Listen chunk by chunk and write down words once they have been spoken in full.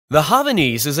The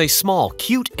Havanese is a small,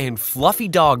 cute, and fluffy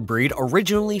dog breed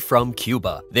originally from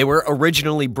Cuba. They were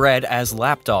originally bred as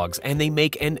lapdogs, and they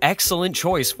make an excellent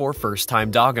choice for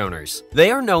first-time dog owners. They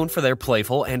are known for their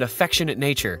playful and affectionate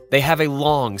nature. They have a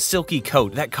long, silky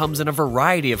coat that comes in a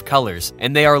variety of colors,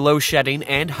 and they are low-shedding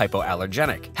and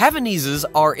hypoallergenic. Havaneses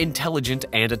are intelligent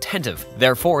and attentive,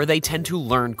 therefore they tend to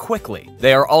learn quickly.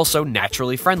 They are also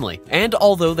naturally friendly, and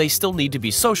although they still need to be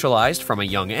socialized from a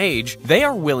young age, they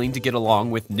are willing to get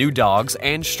along with new dogs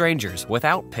and strangers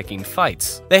without picking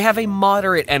fights. They have a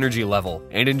moderate energy level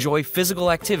and enjoy physical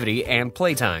activity and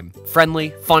playtime.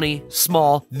 Friendly, funny,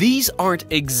 small, these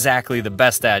aren't exactly the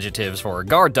best adjectives for a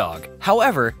guard dog.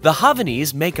 However, the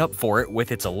Havanese make up for it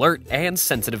with its alert and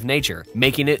sensitive nature,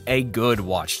 making it a good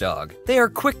watchdog. They are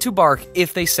quick to bark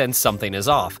if they sense something is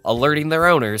off, alerting their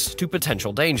owners to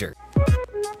potential danger.